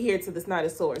going to get here to this Knight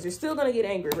of Swords. You're still going to get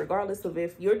angry regardless of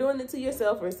if you're doing it to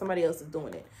yourself or if somebody else is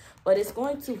doing it. But it's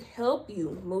going to help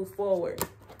you move forward.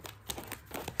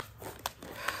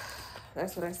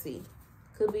 That's what I see.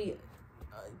 Could be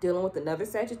dealing with another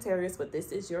Sagittarius, but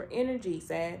this is your energy,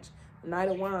 Sag. Knight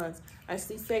of Wands. I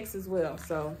see sex as well.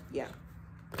 So, yeah.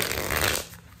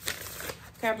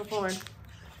 Capricorn.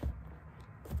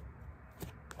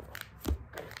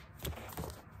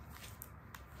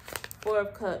 Four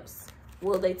of Cups.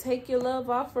 Will they take your love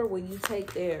offer? Will you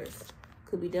take theirs?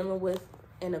 Could be dealing with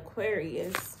an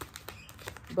Aquarius.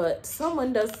 But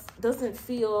someone doesn't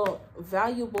feel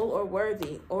valuable or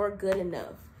worthy or good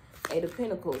enough. Eight of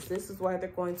Pentacles. This is why they're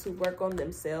going to work on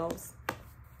themselves.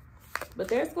 But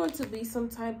there's going to be some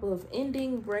type of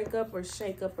ending, breakup, or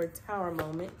shakeup or tower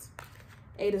moment.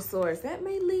 Eight of Swords. That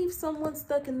may leave someone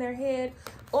stuck in their head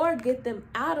or get them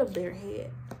out of their head.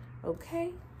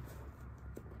 Okay?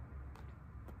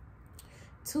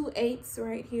 2 8s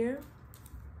right here.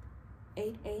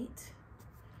 8 8.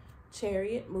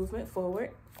 Chariot. Movement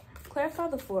forward. Clarify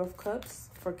the Four of Cups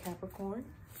for Capricorn.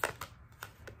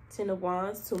 10 of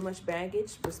Wands. Too much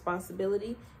baggage.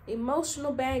 Responsibility.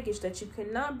 Emotional baggage that you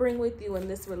cannot bring with you in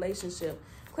this relationship.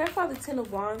 Clarify the 10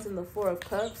 of Wands and the 4 of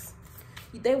Cups.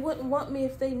 They wouldn't want me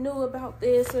if they knew about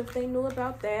this or if they knew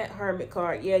about that. Hermit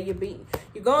card. Yeah, you're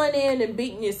going in and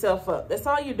beating yourself up. That's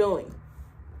all you're doing.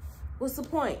 What's the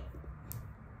point?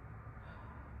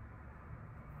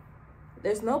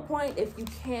 There's no point if you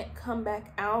can't come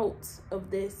back out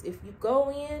of this. If you go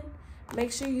in,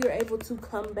 make sure you're able to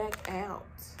come back out.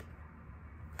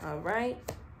 All right?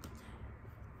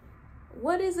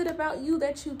 What is it about you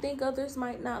that you think others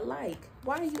might not like?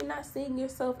 Why are you not seeing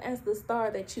yourself as the star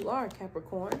that you are,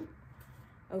 Capricorn?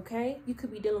 Okay? You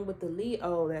could be dealing with the Leo.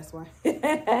 Oh, that's why.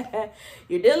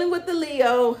 You're dealing with the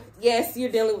Leo. Yes, you're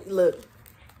dealing with, look.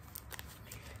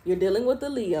 You're dealing with the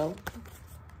Leo.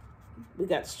 We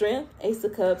got Strength, Ace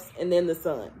of Cups, and then the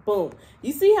Sun. Boom.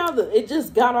 You see how it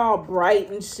just got all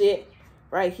bright and shit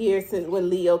right here since when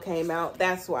Leo came out?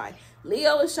 That's why.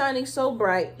 Leo is shining so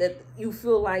bright that you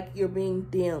feel like you're being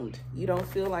dimmed. You don't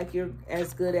feel like you're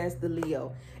as good as the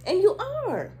Leo. And you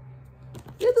are.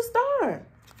 You're the star.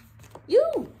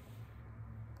 You.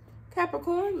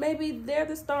 Capricorn, maybe they're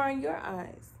the star in your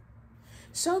eyes.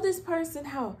 Show this person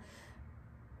how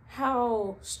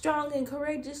strong and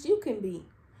courageous you can be.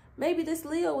 Maybe this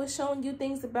Leo is showing you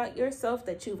things about yourself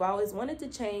that you've always wanted to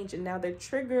change, and now they're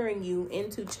triggering you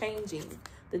into changing.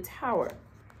 The Tower.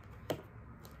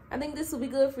 I think this will be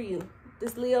good for you.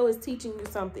 This Leo is teaching you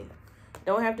something.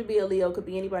 Don't have to be a Leo. Could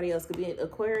be anybody else. Could be an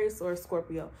Aquarius or a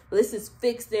Scorpio. But this is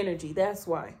fixed energy. That's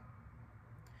why.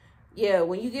 Yeah,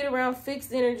 when you get around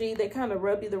fixed energy, they kind of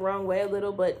rub you the wrong way a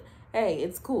little. But, hey,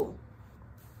 it's cool.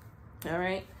 All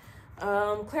right.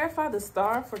 Clarify the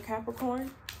star for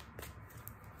Capricorn.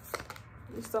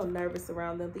 You're so nervous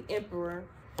around them. The Emperor.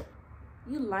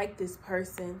 You like this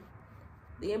person.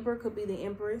 The Emperor could be the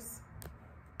Empress.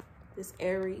 This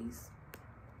Aries.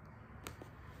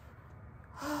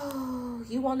 Oh,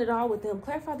 you want it all with them.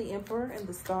 Clarify the Emperor and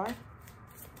the Star.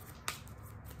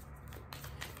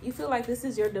 You feel like this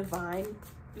is your divine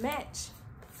match.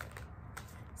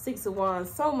 6 of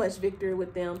Wands. So much victory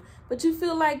with them. But you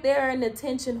feel like they're an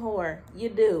attention whore. You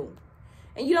do.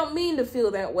 And you don't mean to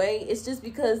feel that way. It's just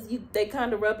because they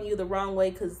kind of rubbing you the wrong way,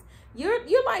 because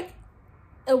you're like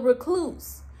a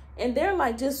recluse. And they're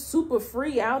like just super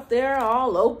free out there,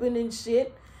 all open and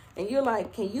shit. And you're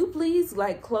like, can you please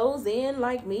like close in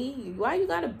like me? Why you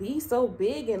gotta be so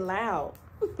big and loud?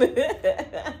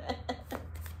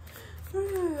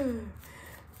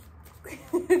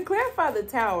 Clarify the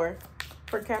Tower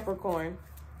for Capricorn.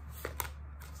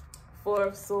 4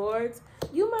 of Swords.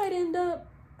 You might end up,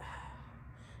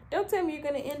 don't tell me you're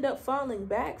going to end up falling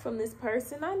back from this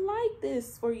person. I like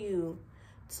this for you.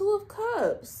 2 of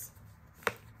Cups.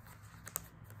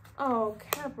 Oh,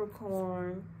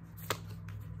 Capricorn.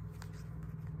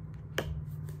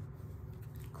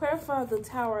 Clarify the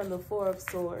Tower and the 4 of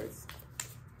Swords.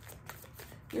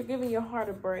 You're giving your heart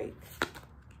a break.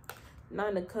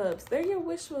 9 of Cups. They're your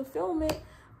wish fulfillment.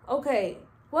 Okay,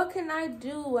 what can I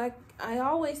do? I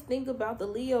always think about the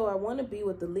Leo. I want to be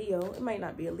with the Leo. It might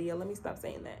not be a Leo. Let me stop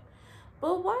saying that.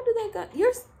 But why do they got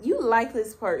you like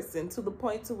this person to the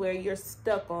point to where you're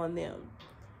stuck on them?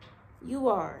 You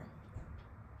are.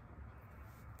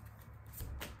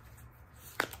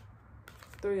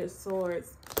 Three of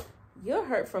Swords. You're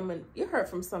hurt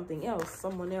from something else,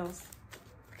 someone else.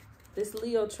 This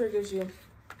Leo triggers you.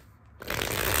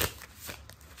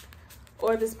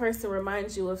 Or this person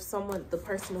reminds you of the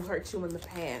person who hurt you in the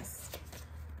past.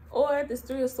 Or this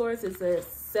Three of Swords is a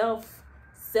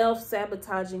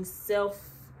self-sabotaging,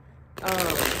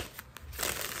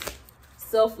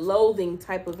 self-loathing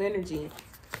type of energy.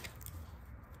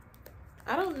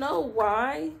 I don't know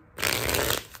why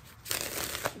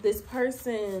this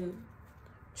person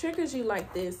triggers you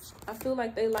like this. I feel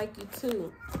like they like you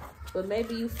too, but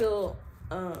maybe you feel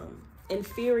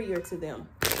inferior to them.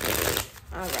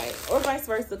 All right, or vice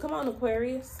versa. Come on,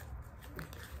 Aquarius.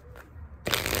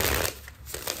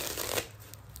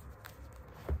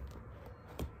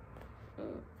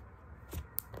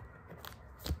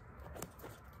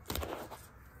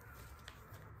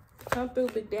 Come through,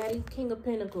 Big Daddy. King of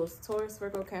Pentacles, Taurus,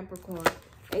 Virgo, Capricorn.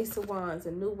 Ace of Wands,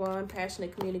 a new wand,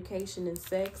 passionate communication and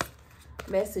sex,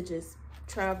 messages,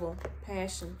 travel,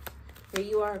 passion. Here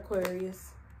you are, Aquarius.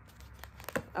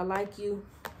 I like you.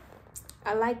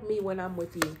 I like me when I'm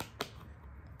with you.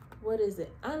 What is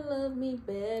it? I love me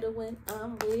better when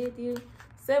I'm with you.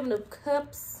 Seven of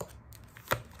Cups.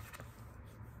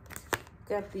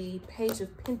 Got the Page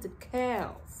of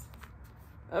Pentacles.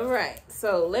 All right,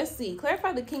 so let's see.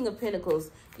 Clarify the King of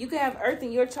Pentacles. You can have Earth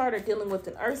in your chart or dealing with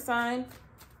an Earth sign.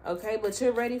 Okay, but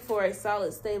you're ready for a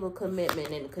solid, stable commitment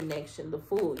and connection. The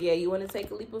Fool. Yeah, you want to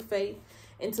take a leap of faith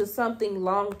into something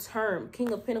long-term.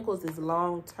 King of Pentacles is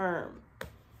long-term.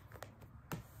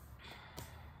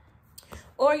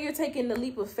 Or you're taking the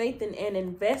leap of faith in an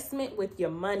investment with your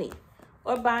money.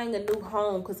 Or buying a new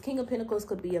home. Because King of Pentacles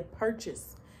could be a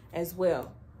purchase as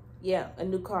well. Yeah, a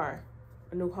new car.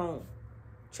 A new home.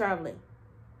 Traveling.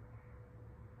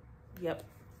 Yep.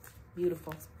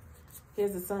 Beautiful.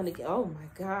 Here's the Sun again. Oh my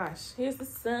gosh. Here's the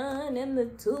Sun and the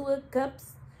Two of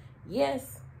Cups.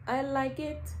 Yes, I like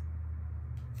it.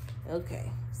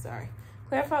 Okay, sorry.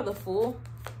 Clarify the Fool.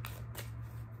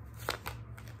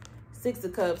 Six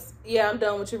of Cups. Yeah, I'm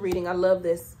done with your reading. I love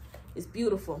this. It's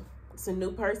beautiful. It's a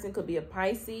new person. Could be a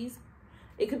Pisces.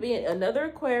 It could be another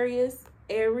Aquarius,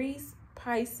 Aries,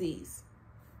 Pisces.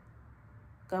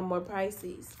 Got more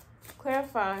Pisces.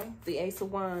 Clarify the Ace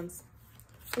of Wands.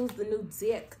 Who's the new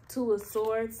deck? Two of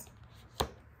Swords.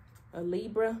 A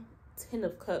Libra. Ten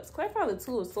of Cups. Clarify the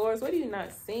Two of Swords. What are you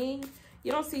not seeing?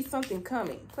 You don't see something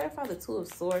coming. Clarify the Two of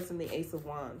Swords and the Ace of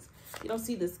Wands. You don't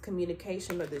see this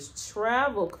communication or this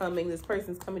travel coming. This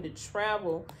person's coming to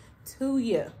travel to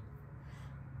you.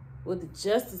 With the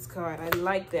Justice card. I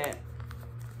like that.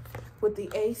 With the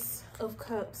Ace of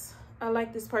Cups. I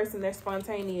like this person. They're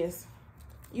spontaneous.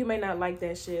 You may not like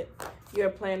that shit. You're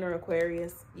a planner,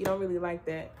 Aquarius. You don't really like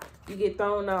that. You get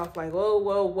thrown off like, whoa,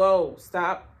 whoa, whoa.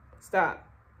 Stop. Stop.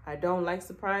 I don't like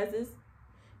surprises.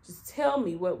 Just tell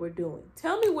me what we're doing.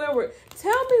 Tell me where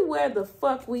the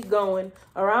fuck we going,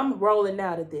 or I'm rolling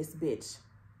out of this bitch.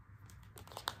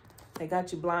 They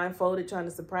got you blindfolded, trying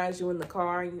to surprise you in the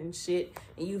car and shit,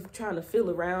 and you trying to feel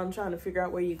around, trying to figure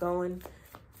out where you're going,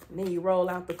 and then you roll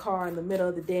out the car in the middle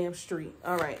of the damn street.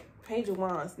 All right. Page of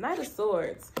Wands. Knight of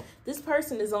Swords. This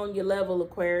person is on your level,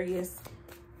 Aquarius.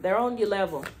 They're on your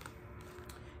level.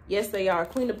 Yes, they are.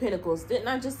 Queen of Pentacles. Didn't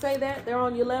I just say that? They're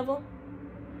on your level?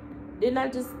 Didn't I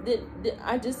just... Did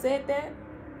I just said that?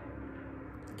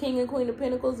 King and Queen of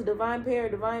Pentacles, a divine pair, a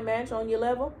divine match on your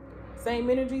level. Same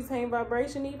energy, same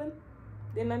vibration even.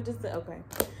 Didn't I just say... Okay.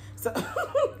 So,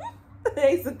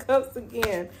 Ace of Cups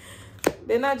again.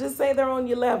 Didn't I just say they're on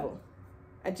your level?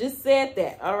 I just said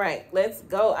that. All right, let's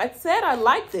go. I said I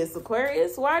like this,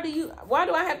 Aquarius. Why do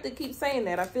I have to keep saying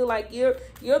that? I feel like you're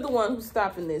the one who's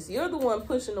stopping this. You're the one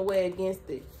pushing away against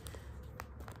it.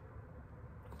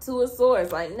 Two of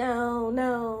Swords, like, no,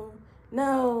 no,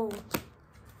 no,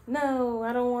 no,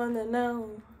 I don't want to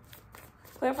know.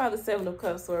 Clarify the Seven of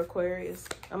Cups for Aquarius.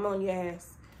 I'm on your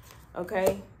ass.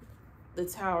 Okay? The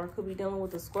Tower. Could be dealing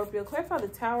with a Scorpio. Clarify the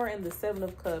Tower and the Seven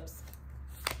of Cups.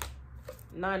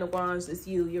 Nine of Wands, it's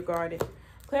you. You're guarded.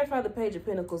 Clarify the Page of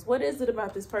Pentacles. What is it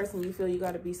about this person you feel you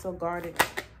got to be so guarded?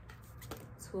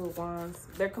 Two of Wands.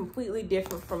 They're completely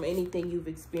different from anything you've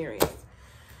experienced.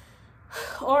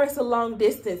 Or it's a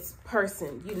long-distance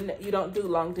person. You don't do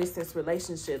long-distance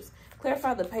relationships.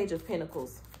 Clarify the Page of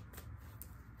Pentacles.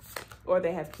 Or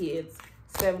they have kids.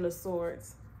 Seven of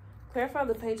Swords. Clarify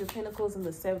the Page of Pentacles and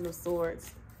the Seven of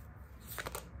Swords.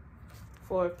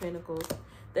 Four of Pentacles.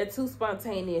 They're too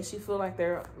spontaneous. You feel like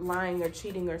they're lying or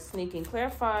cheating or sneaking.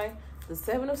 Clarify the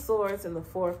Seven of Swords and the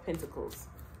Four of Pentacles.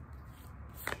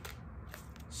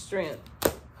 Strength.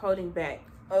 Holding back.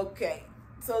 Okay.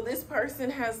 So this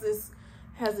person has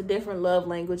a different love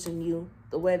language than you.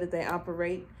 The way that they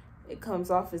operate, it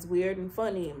comes off as weird and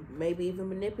funny, and maybe even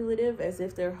manipulative, as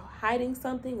if they're hiding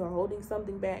something or holding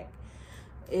something back.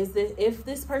 If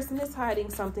this person is hiding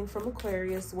something from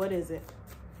Aquarius, what is it?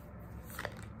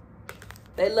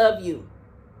 They love you.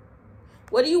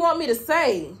 What do you want me to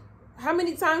say? How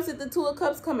many times did the Two of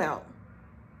Cups come out?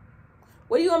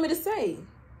 What do you want me to say?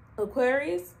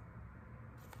 Aquarius?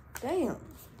 Damn.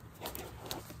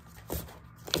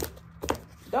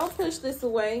 Don't push this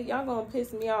away. Y'all gonna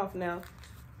piss me off now.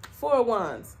 Four of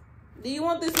Wands. Do you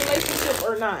want this relationship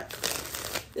or not?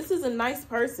 This is a nice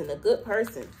person, a good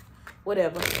person.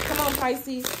 Whatever. Come on,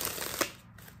 Pisces.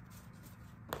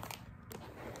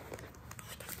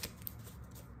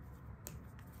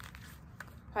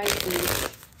 Pisces.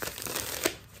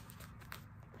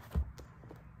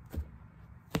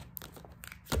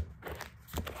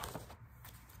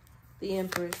 The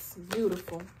Empress.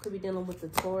 Beautiful. Could be dealing with a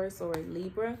Taurus or a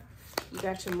Libra. You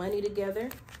got your money together.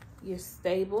 You're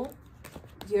stable.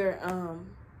 You're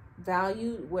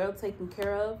valued, well taken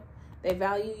care of. They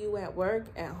value you at work,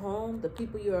 at home, the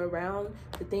people you're around,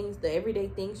 the things, the everyday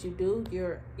things you do.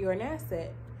 You're an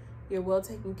asset. You're well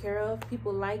taken care of.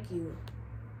 People like you.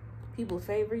 People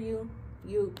favor you.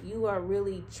 You are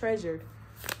really treasured.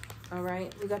 All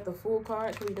right. We got the Fool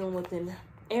card. Could be dealing with an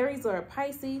Aries or a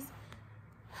Pisces.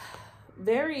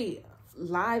 Very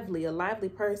lively, a lively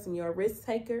person. You're a risk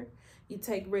taker. You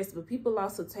take risks, but people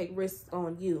also take risks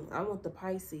on you. I want the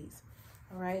Pisces.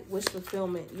 All right. Wish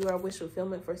fulfillment. You are wish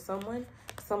fulfillment for someone.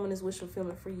 Someone is wish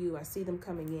fulfillment for you. I see them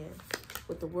coming in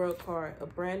with the World card. A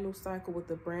brand new cycle with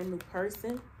a brand new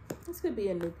person. This could be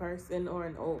a new person or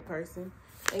an old person.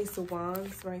 Ace of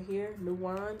Wands right here. New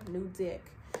wand, new deck.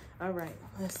 All right.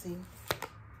 Let's see.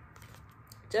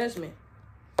 Judgment.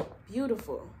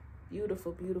 Beautiful.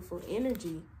 Beautiful, beautiful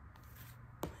energy.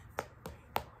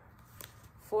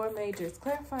 Four majors.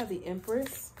 Clarify the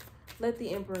Empress. Let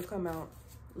the Emperor come out.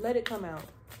 Let it come out.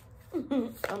 I'm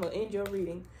going to end your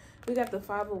reading. We got the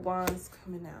Five of Wands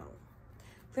coming out.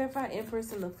 Clarify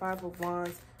Empress and the Five of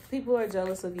Wands. People are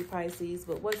jealous of you, Pisces,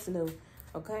 but what's new?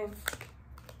 Okay.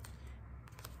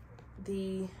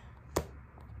 The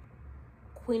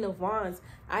Queen of Wands.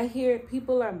 I hear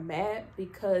people are mad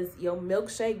because your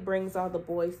milkshake brings all the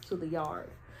boys to the yard.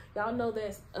 Y'all know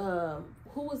that,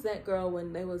 who was that girl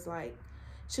when they was like,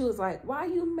 she was like, why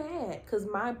you mad? Because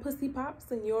my pussy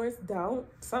pops and yours don't?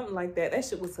 Something like that. That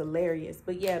shit was hilarious.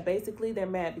 But yeah, basically they're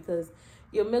mad because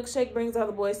your milkshake brings all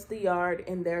the boys to the yard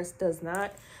and theirs does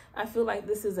not. I feel like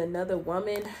this is another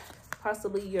woman,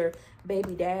 possibly your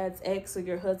baby dad's ex or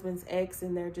your husband's ex,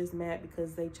 and they're just mad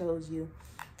because they chose you.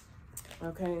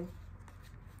 Okay.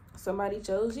 Somebody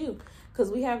chose you.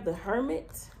 Because we have the Hermit,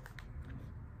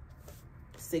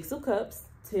 Six of Cups,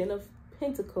 Ten of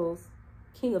Pentacles,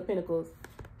 King of Pentacles.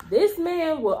 This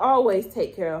man will always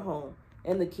take care of home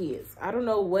and the kids. I don't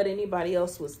know what anybody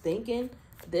else was thinking.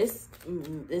 This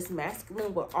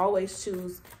masculine will always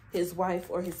choose his wife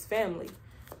or his family.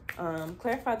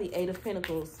 Clarify the Eight of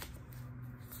Pentacles.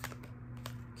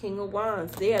 King of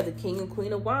Wands. There, the King and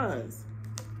Queen of Wands.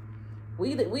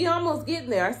 We almost getting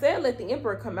there. I said let the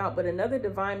Emperor come out, but another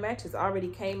divine match has already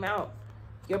came out.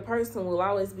 Your person will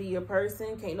always be your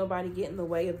person. Can't nobody get in the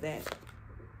way of that.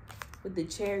 With the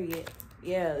Chariot.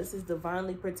 Yeah, this is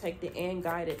divinely protected and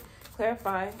guided.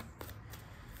 Clarify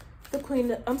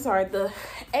the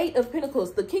Eight of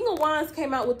Pentacles. The King of Wands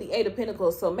came out with the Eight of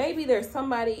Pentacles. So maybe there's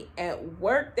somebody at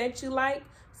work that you like.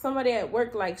 Somebody at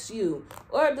work likes you.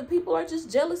 Or the people are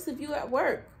just jealous of you at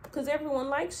work because everyone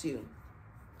likes you.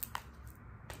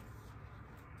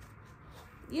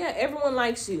 Yeah, everyone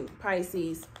likes you,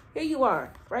 Pisces. Here you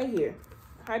are, right here.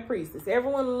 High Priestess.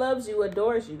 Everyone loves you,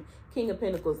 adores you. King of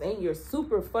Pentacles. And you're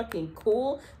super fucking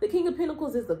cool. The King of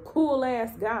Pentacles is a cool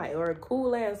ass guy or a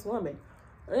cool ass woman.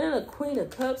 And then a Queen of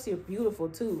Cups, you're beautiful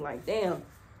too. Like, damn.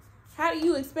 How do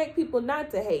you expect people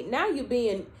not to hate? Now you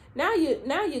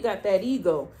got that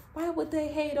ego. Why would they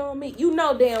hate on me? You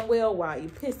know damn well why. You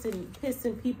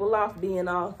pissing people off being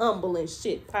all humble and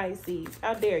shit, Pisces.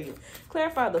 How dare you?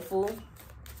 Clarify the Fool.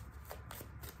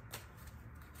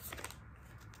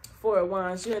 Four of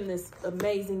Wands, you're in this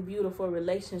amazing, beautiful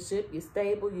relationship. You're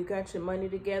stable. You got your money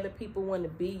together. People want to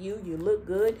be you. You look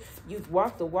good. You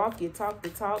walk the walk. You talk the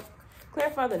talk.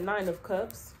 Clarify the Nine of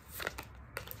Cups.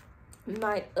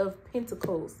 Knight of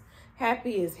Pentacles.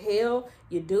 Happy as hell.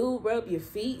 You do rub your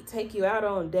feet. Take you out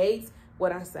on dates.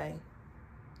 What I say?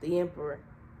 The Emperor.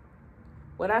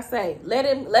 What I say? Let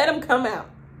him come out.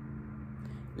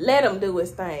 Let him do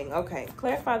his thing. Okay.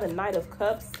 Clarify the Knight of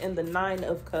Cups and the Nine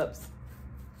of Cups.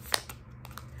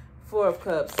 Four of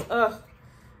Cups.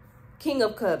 King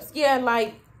of Cups. Yeah,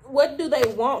 like, what do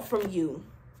they want from you?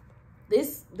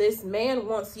 This man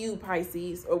wants you,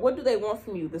 Pisces. Or what do they want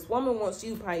from you? This woman wants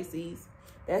you, Pisces.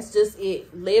 That's just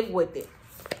it. Live with it.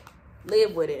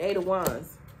 Live with it. Eight of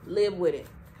Wands. Live with it.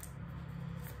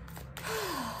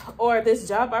 Or this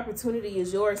job opportunity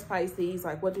is yours, Pisces.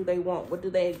 Like, what do they want? What do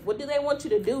they want you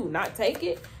to do? Not take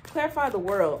it? Clarify the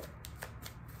World.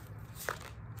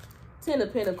 Ten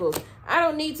of Pentacles. I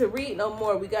don't need to read no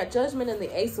more. We got Judgment and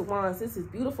the Ace of Wands. This is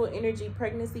beautiful energy,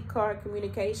 pregnancy card,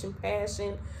 communication,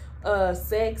 passion,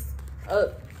 sex,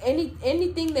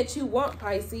 anything that you want,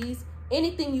 Pisces.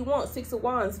 Anything you want. Six of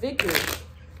Wands, victory.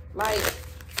 Like,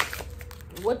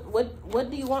 what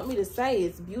do you want me to say?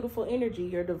 It's beautiful energy.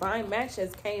 Your divine match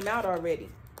has came out already.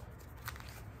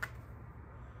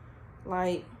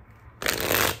 Like,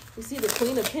 you see the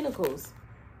Queen of Pentacles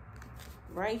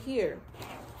right here.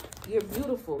 You're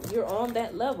beautiful. You're on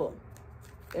that level.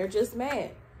 They're just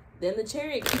mad. Then the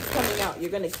Chariot keeps coming out. You're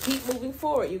going to keep moving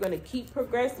forward. You're going to keep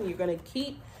progressing. You're going to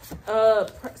keep,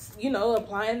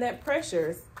 applying that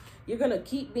pressure. You're going to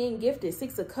keep being gifted.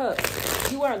 Six of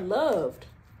Cups. You are loved.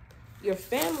 Your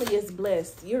family is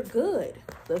blessed. You're good.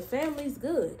 The family's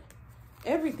good.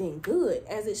 Everything good,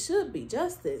 as it should be.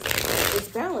 Justice. It's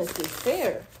balanced. It's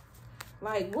fair.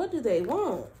 Like, what do they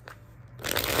want?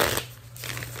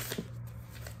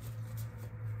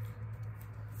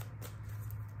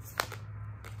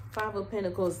 Five of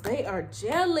Pentacles. They are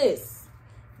jealous.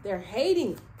 They're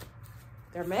hating.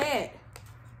 They're mad.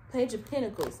 Page of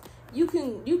Pentacles. You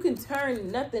can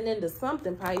turn nothing into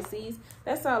something, Pisces.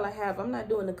 That's all I have. I'm not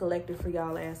doing the collective for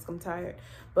y'all ask. I'm tired.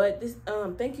 But this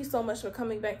thank you so much for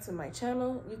coming back to my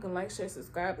channel. You can like, share,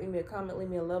 subscribe, leave me a comment, leave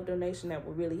me a love donation. That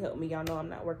will really help me. Y'all know I'm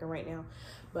not working right now.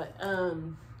 But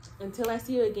until I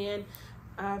see you again,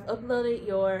 I've uploaded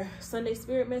your Sunday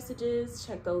spirit messages.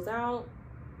 Check those out.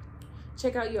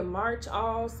 Check out your March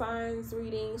all signs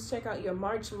readings. Check out your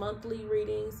March monthly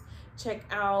readings. Check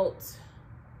out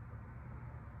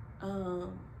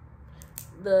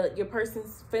your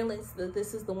person's feelings. That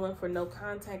this is the one for no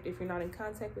contact if you're not in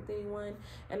contact with anyone.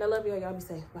 And I love y'all. Y'all be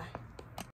safe. Bye.